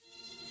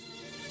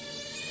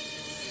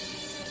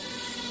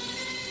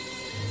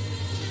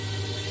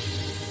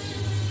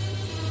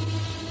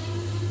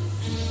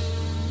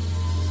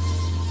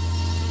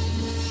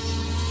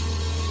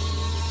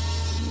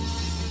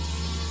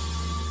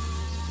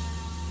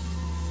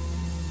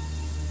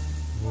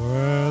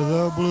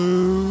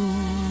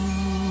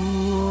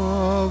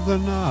the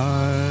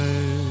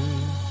night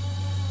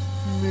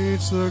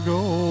meets the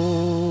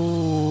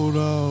gold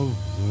of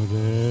the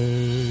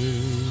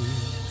day.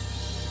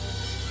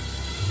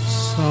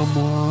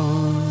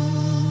 Someone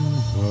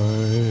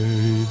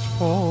waits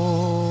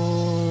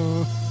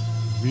for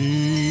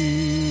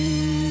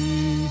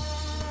me.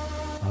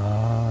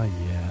 Ah,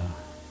 yeah.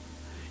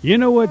 You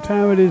know what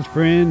time it is,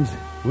 friends?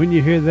 When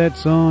you hear that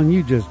song,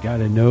 you just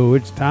gotta know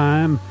it's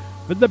time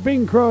for the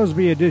Bing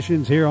Crosby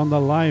editions here on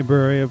the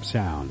Library of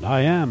Sound.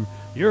 I am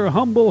your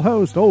humble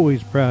host,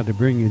 always proud to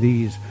bring you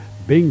these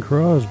Bing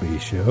Crosby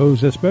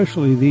shows,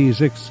 especially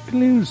these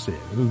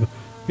exclusive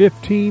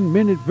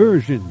 15-minute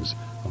versions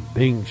of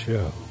Bing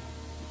Show.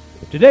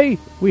 Today,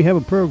 we have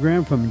a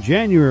program from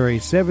January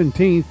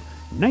 17th,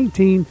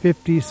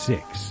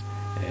 1956,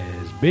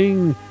 as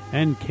Bing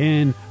and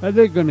Ken,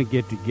 they're going to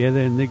get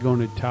together and they're going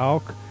to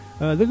talk.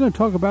 They're going to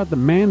talk about the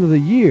Man of the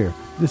Year.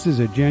 This is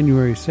a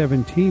January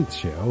 17th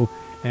show,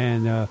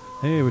 and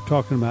they were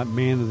talking about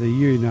Man of the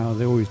Year. Now,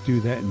 they always do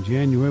that in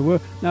January.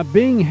 Well, now,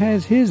 Bing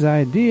has his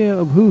idea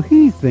of who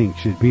he thinks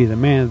should be the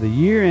Man of the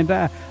Year, and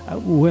I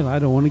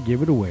don't want to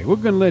give it away. We're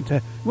going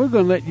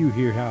to let you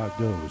hear how it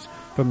goes.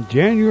 From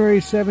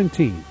January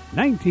 17th,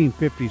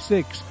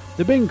 1956,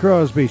 the Bing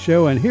Crosby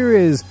Show, and here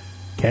is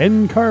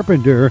Ken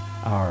Carpenter,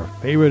 our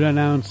favorite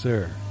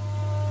announcer.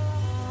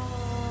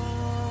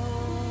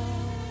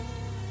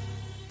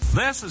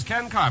 This is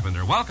Ken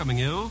Carpenter welcoming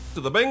you to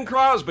the Bing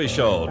Crosby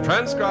Show,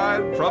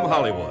 transcribed from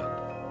Hollywood.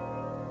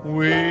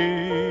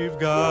 We've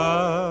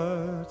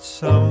got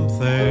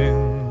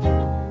something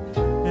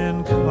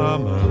in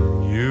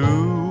common,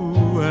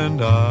 you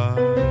and I.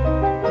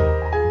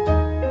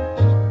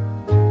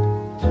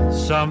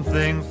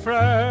 Something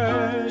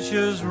fresh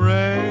as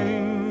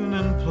rain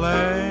and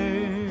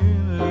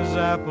plain as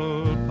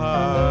apple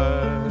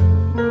pie.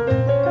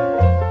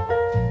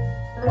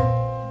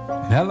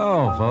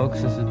 Hello,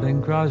 folks. This is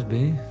Bing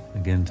Crosby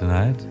again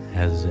tonight,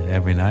 as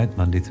every night,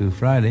 Monday through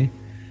Friday.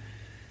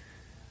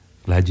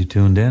 Glad you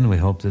tuned in. We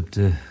hope that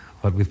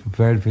what we've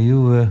prepared for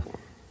you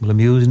will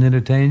amuse and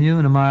entertain you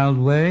in a mild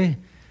way.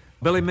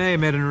 Billy May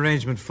made an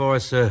arrangement for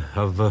us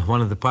of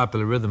one of the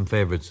popular rhythm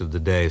favorites of the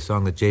day, a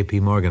song that J.P.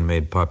 Morgan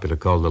made popular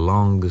called The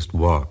Longest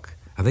Walk.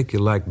 I think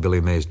you'll like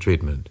Billy May's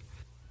treatment.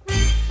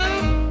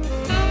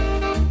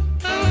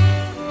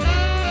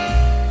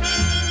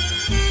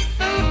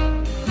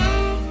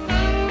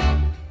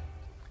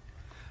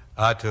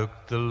 I took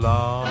the longest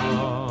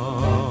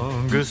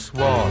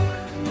walk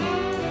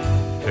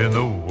in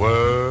the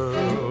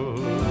world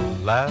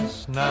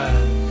last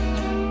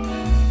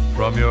night,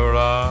 from your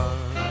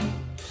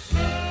arms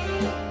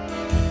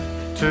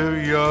to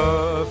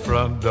your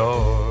front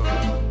door.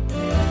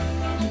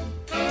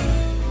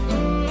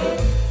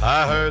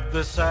 I heard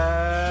the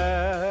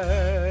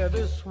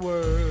saddest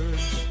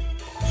words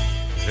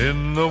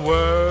in the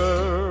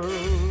world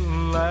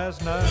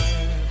last night,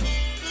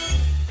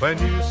 when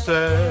you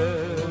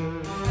said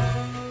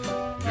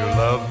you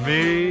love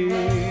me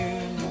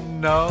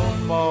no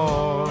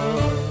more.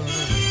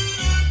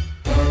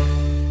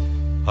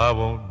 I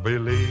won't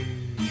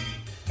believe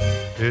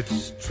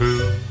it's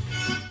true.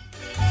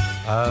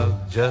 I'll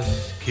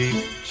just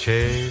keep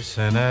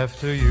chasing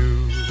after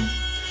you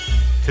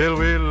till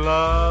we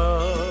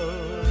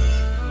love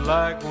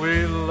like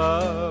we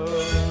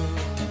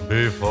loved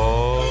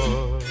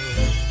before.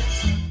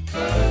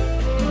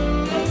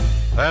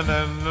 And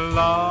then the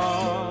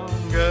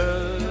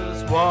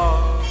longest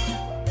walk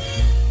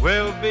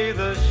will be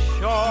the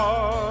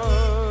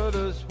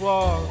shortest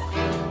walk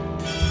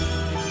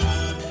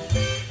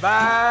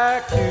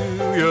back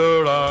to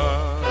your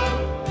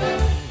arms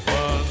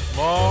once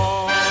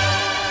more.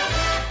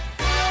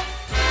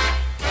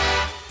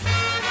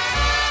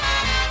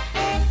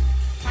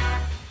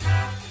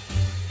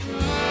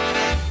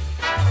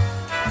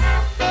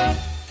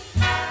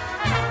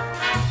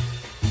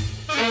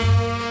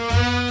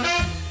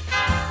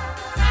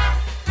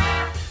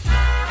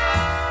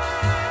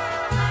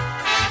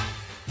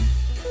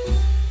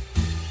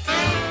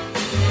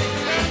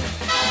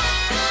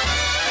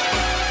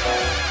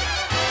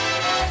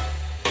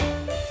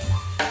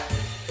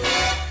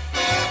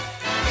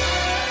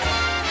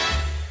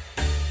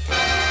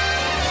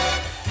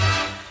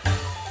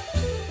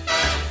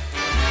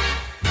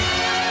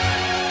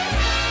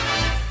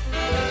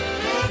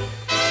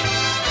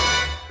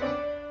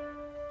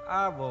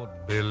 I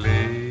won't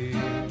believe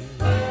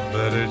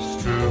that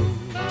it's true.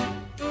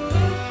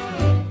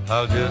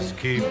 I'll just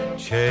keep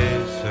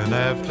chasing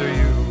after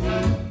you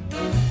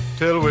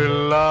till we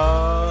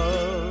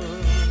love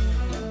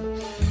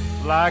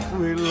like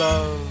we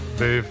loved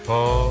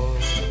before.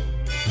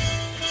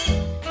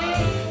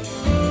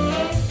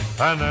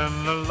 And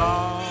then the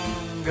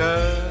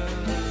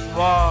longest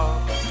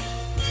walk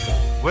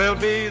will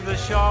be the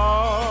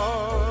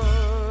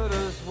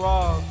shortest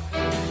walk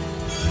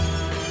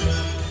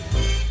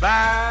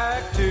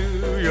back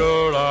to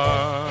your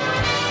arms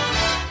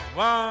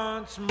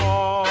once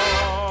more.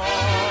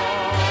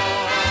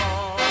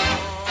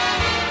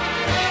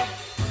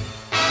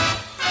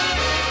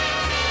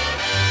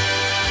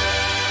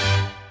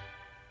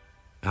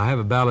 I have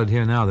a ballad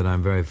here now that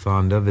I'm very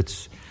fond of.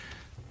 It's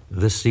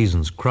this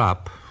season's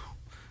crop,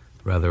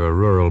 rather a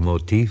rural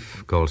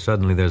motif, called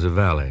Suddenly There's a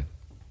Valley.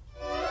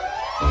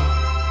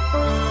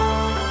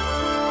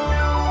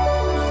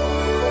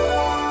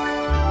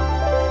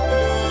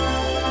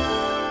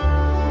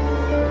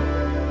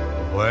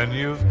 When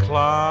you've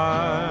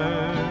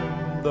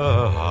climbed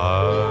the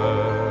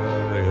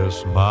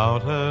highest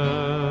mountain,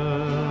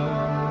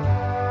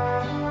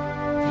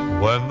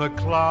 when the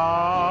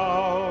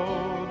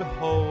cloud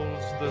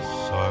holds the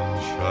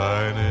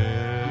sunshine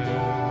in,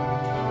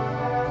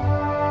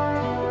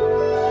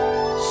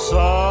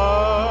 suddenly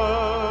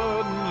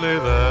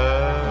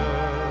there's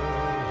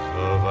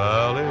a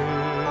valley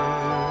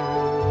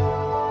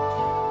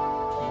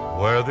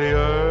where the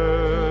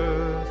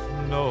earth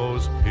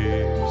knows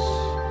peace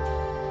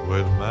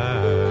with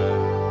man.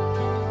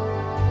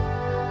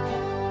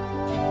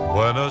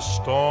 When a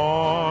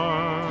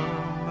storm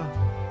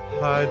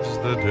hides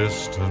the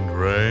distant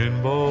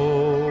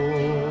rainbow,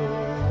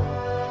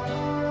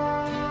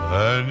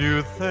 and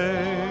you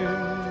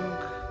think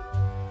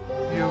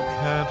you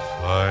can't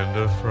find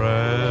a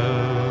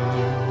friend,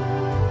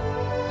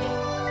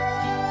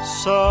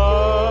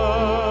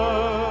 suddenly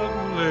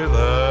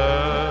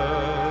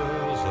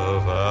there's a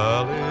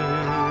valley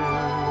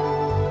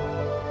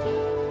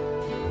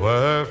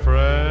where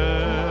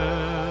friendships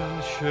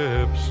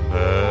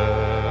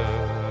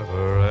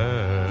never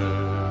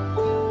end,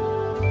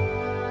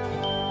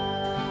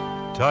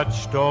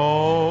 touched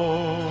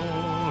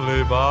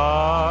only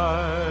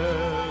by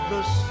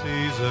the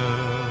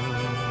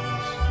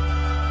seasons,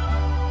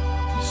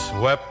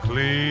 swept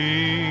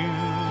clean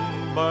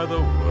by the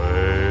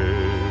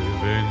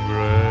waving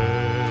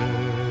grain,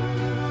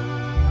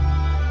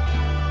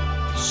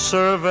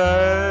 surveyed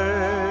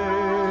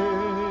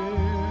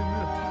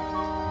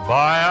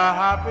by a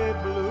happy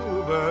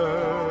bluebird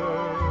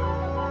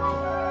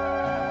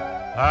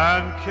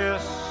and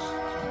kissed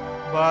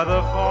by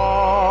the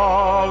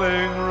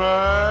falling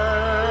rain.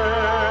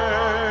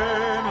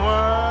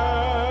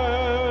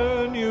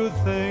 When you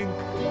think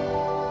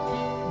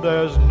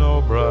there's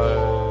no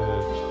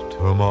bright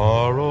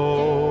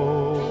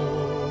tomorrow,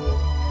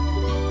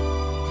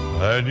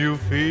 and you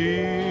feel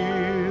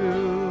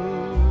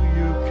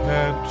you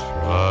can't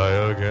try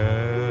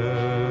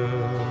again,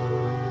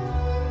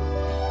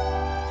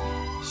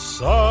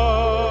 suddenly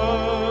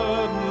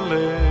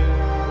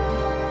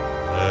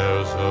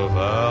there's a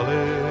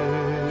valley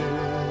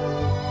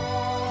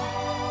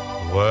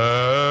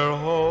where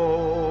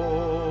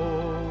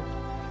hope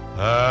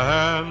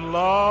and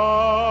love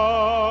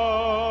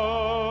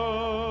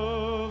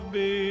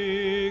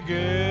begin.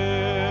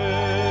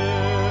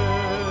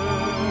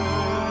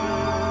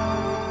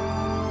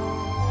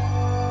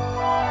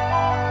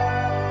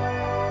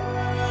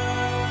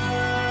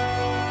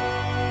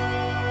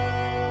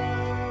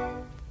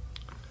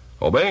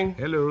 Oh, Bing.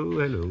 Hello.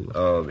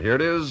 Here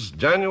it is,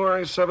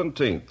 January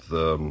 17th.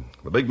 The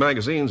big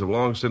magazines have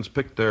long since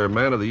picked their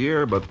man of the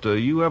year, but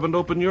you haven't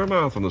opened your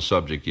mouth on the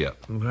subject yet.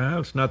 Well,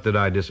 it's not that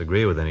I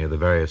disagree with any of the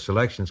various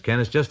selections,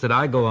 Ken. It's just that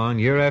I go on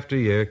year after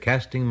year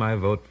casting my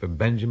vote for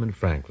Benjamin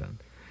Franklin,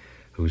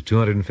 whose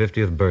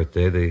 250th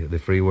birthday the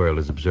free world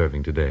is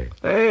observing today.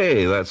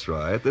 Hey, that's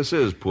right. This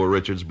is poor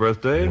Richard's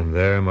birthday. And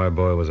there my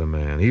boy was a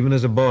man. Even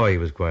as a boy, he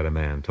was quite a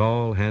man.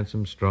 Tall,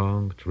 handsome,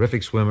 strong,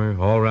 terrific swimmer,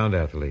 all-round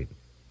athlete.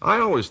 I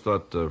always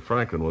thought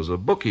Franklin was a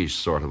bookish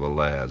sort of a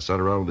lad, sat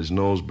around with his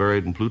nose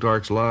buried in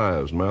Plutarch's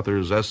Lives,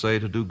 Mather's Essay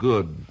to Do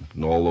Good,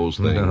 and all those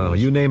things. No,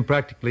 you name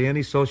practically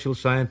any social,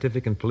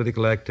 scientific, and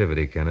political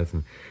activity, Kenneth,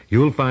 and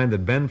you'll find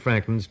that Ben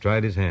Franklin's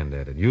tried his hand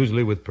at it,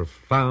 usually with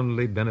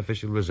profoundly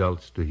beneficial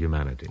results to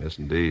humanity. Yes,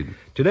 indeed.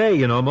 Today,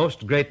 you know,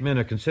 most great men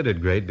are considered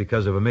great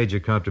because of a major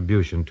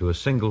contribution to a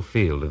single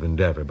field of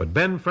endeavor. But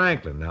Ben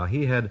Franklin, now,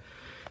 he had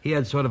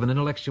sort of an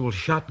intellectual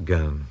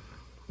shotgun,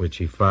 which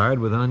he fired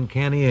with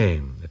uncanny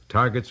aim at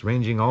targets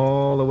ranging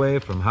all the way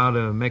from how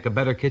to make a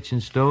better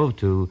kitchen stove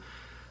to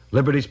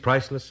liberty's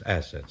priceless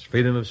assets,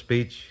 freedom of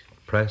speech,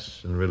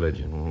 press, and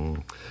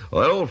religion.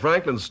 Well, that old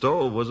Franklin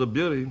stove was a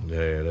beauty.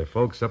 Their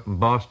folks up in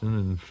Boston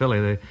and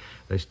Philly,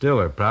 they still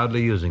are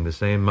proudly using the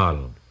same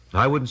model.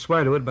 I wouldn't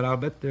swear to it, but I'll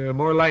bet there are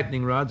more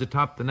lightning rods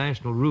atop the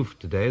national roof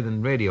today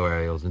than radio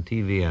aerials and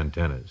TV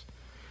antennas.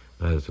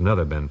 That's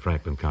another Ben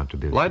Franklin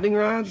contribution. Lightning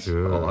rods?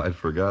 Sure. Oh, I'd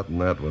forgotten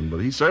that one, but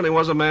he certainly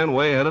was a man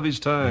way ahead of his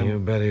time. You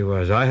bet he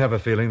was. I have a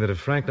feeling that if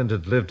Franklin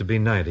had lived to be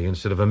 90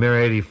 instead of a mere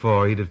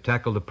 84, he'd have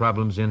tackled the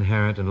problems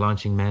inherent in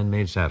launching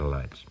man-made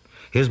satellites.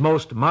 His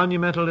most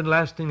monumental and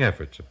lasting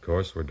efforts, of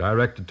course, were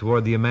directed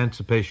toward the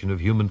emancipation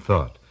of human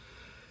thought.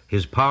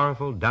 His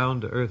powerful,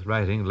 down-to-earth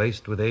writing,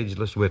 laced with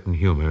ageless wit and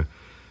humor,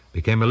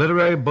 became a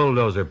literary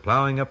bulldozer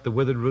plowing up the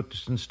withered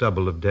roots and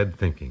stubble of dead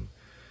thinking.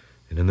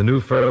 And in the new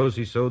furrows,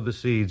 he sowed the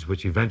seeds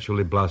which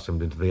eventually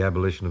blossomed into the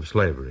abolition of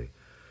slavery,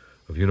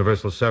 of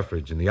universal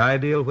suffrage, and the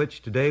ideal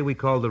which today we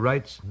call the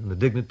rights and the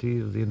dignity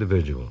of the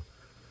individual.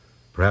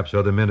 Perhaps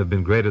other men have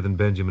been greater than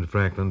Benjamin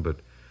Franklin, but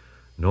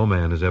no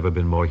man has ever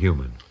been more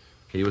human.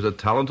 He was a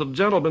talented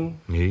gentleman.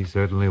 He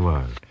certainly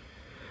was.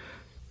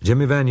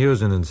 Jimmy Van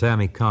Heusen and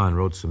Sammy Kahn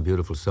wrote some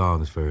beautiful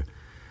songs for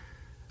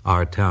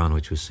Our Town,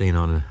 which was seen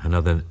on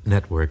another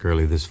network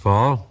early this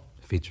fall,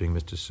 featuring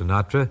Mr.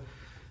 Sinatra.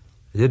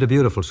 They did a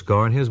beautiful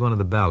score, and here's one of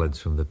the ballads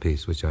from the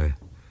piece, which I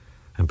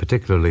am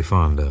particularly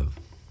fond of.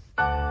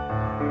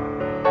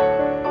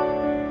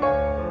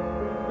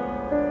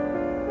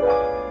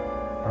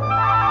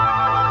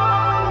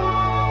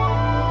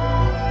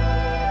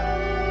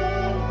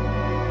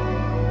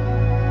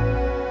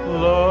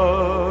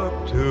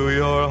 Look to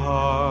your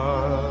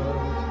heart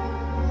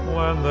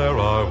when there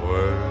are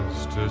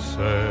words to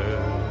say,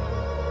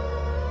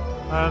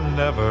 and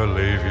never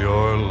leave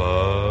your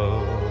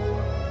love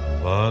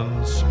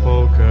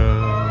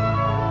unspoken.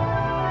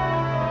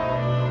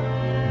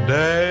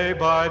 Day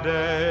by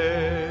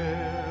day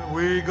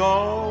we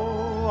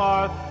go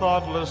our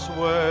thoughtless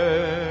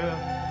way,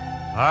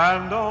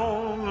 and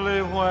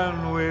only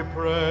when we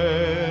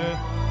pray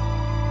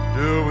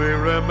do we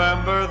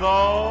remember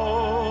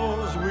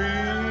those we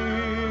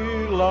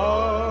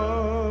love.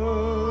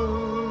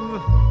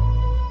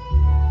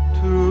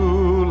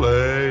 Too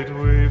late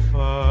we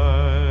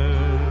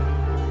find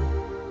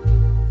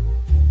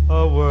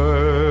a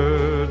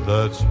word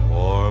that's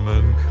warm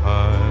and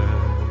kind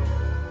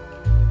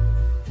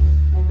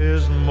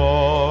is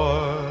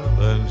more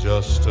than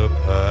just a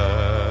passing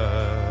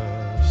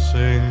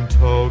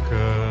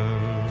token.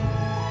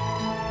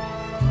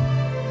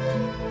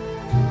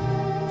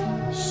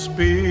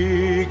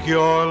 Speak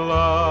your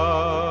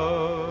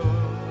love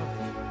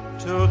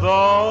to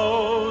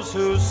those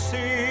who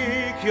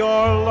seek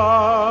your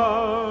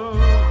love.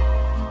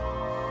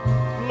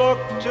 Look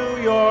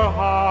to your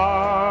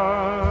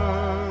heart.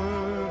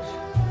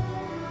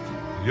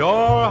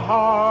 Your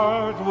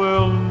heart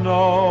will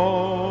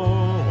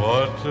know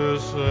what to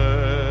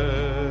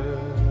say.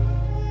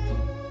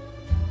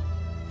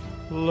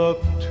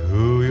 Look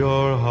to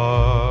your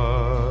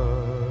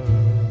heart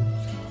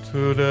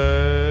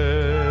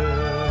today.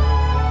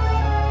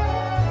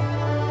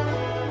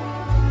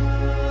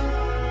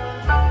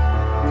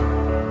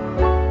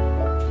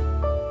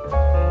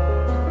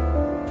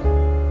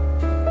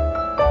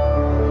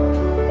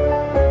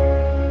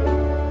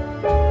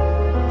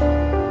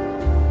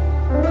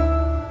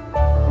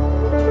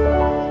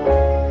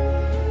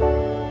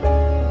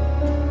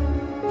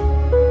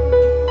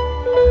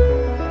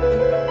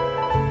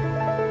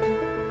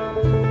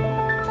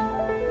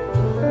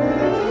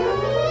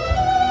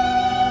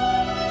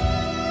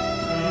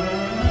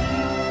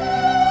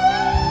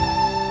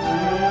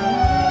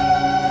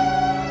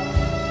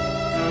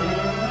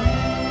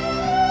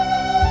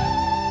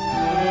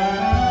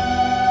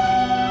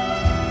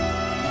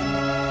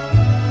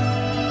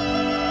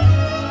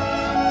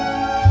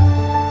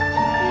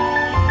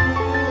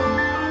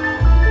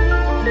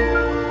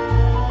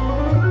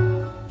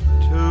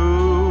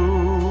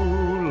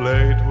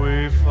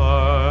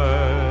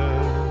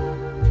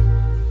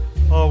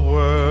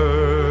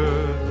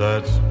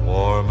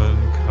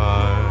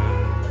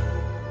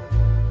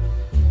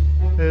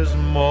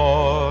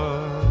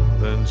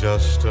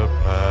 Just a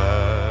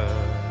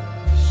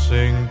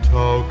passing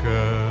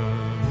token.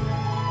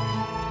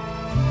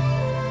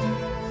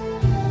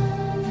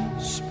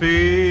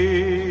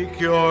 Speak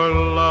your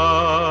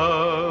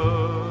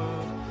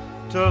love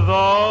to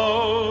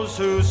those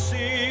who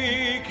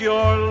seek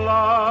your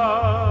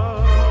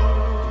love.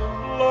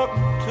 Look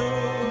to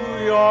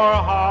your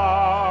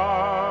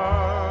heart.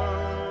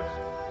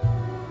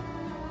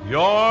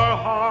 Your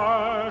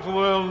heart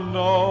will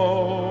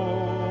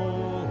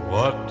know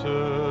what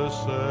to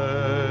say.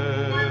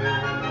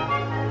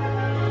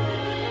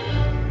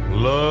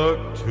 Look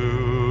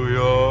to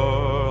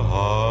your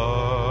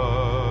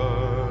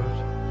heart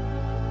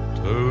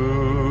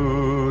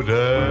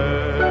today.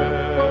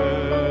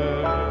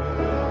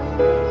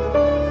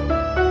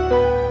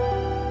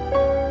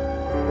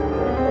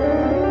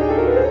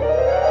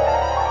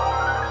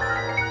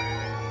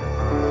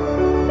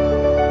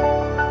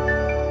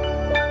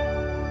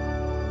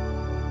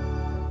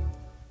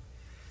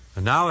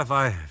 And now, if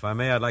I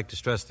may, I'd like to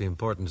stress the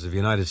importance of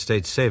United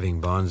States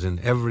saving bonds in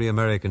every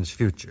American's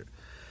future.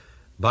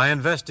 By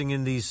investing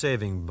in these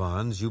saving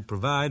bonds, you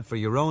provide for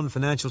your own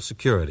financial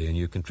security and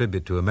you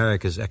contribute to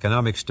America's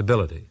economic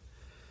stability.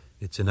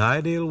 It's an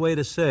ideal way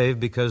to save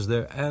because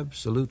they're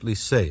absolutely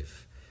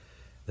safe.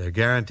 They're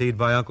guaranteed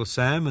by Uncle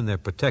Sam and they're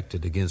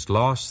protected against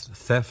loss,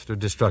 theft, or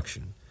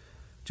destruction.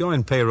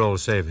 Join payroll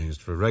savings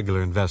for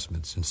regular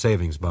investments in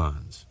savings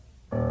bonds.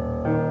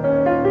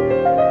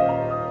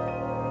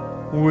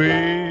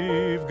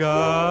 We've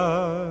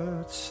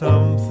got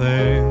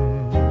something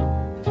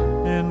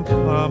in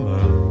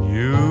common,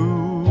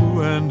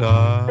 you and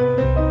I.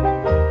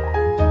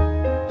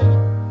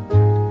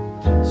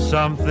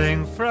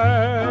 Something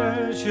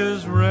fresh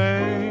as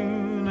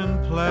rain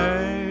and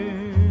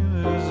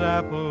plain as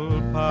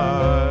apple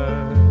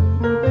pie.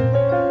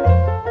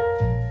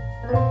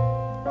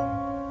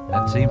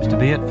 That seems to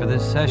be it for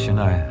this session.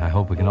 I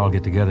hope we can all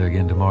get together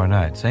again tomorrow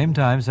night. Same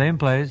time, same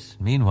place.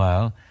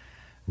 Meanwhile,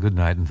 good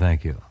night and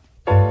thank you.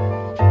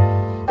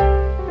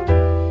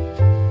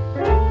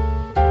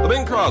 The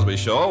Bing Crosby Crosby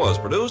Show was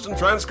produced and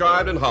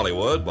transcribed in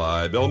Hollywood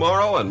by Bill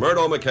Morrow and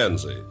Murdo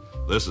McKenzie.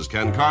 This is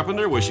Ken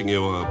Carpenter wishing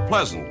you a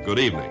pleasant good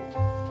evening.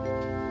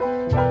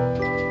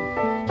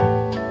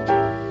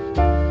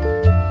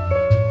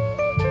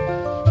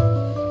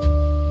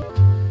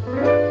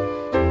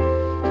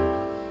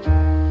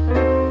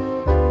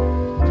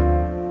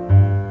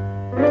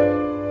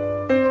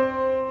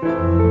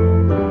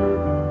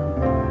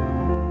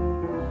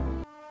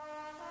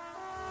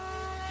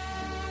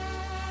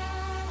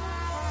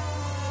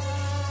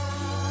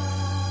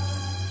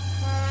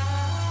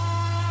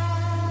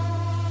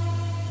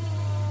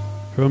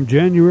 From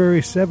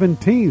January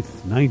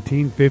 17th,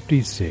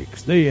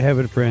 1956. There you have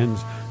it,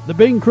 friends. The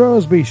Bing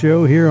Crosby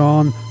Show here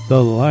on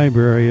the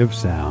Library of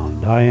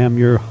Sound. I am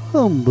your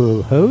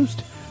humble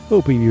host,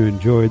 hoping you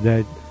enjoyed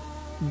that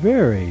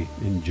very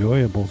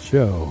enjoyable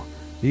show.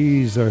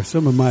 These are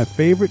some of my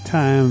favorite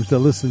times to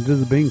listen to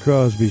the Bing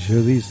Crosby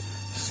Show, these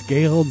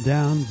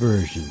scaled-down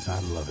versions. I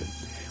love it.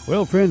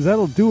 Well, friends,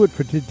 that'll do it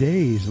for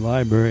today's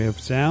Library of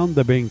Sound,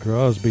 the Bing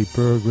Crosby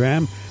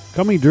program,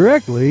 coming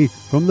directly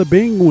from the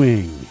Bing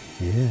Wing.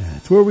 Yeah,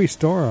 it's where we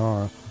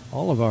store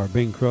all of our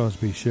Bing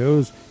Crosby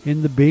shows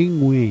in the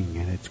Bing Wing,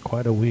 and it's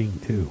quite a wing,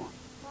 too.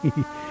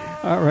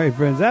 All right,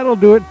 friends, that'll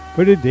do it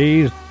for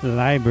today's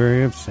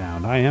Library of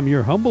Sound. I am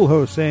your humble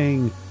host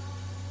saying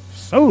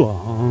so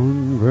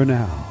long for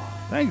now.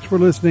 Thanks for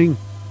listening.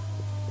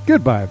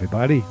 Goodbye,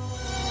 everybody.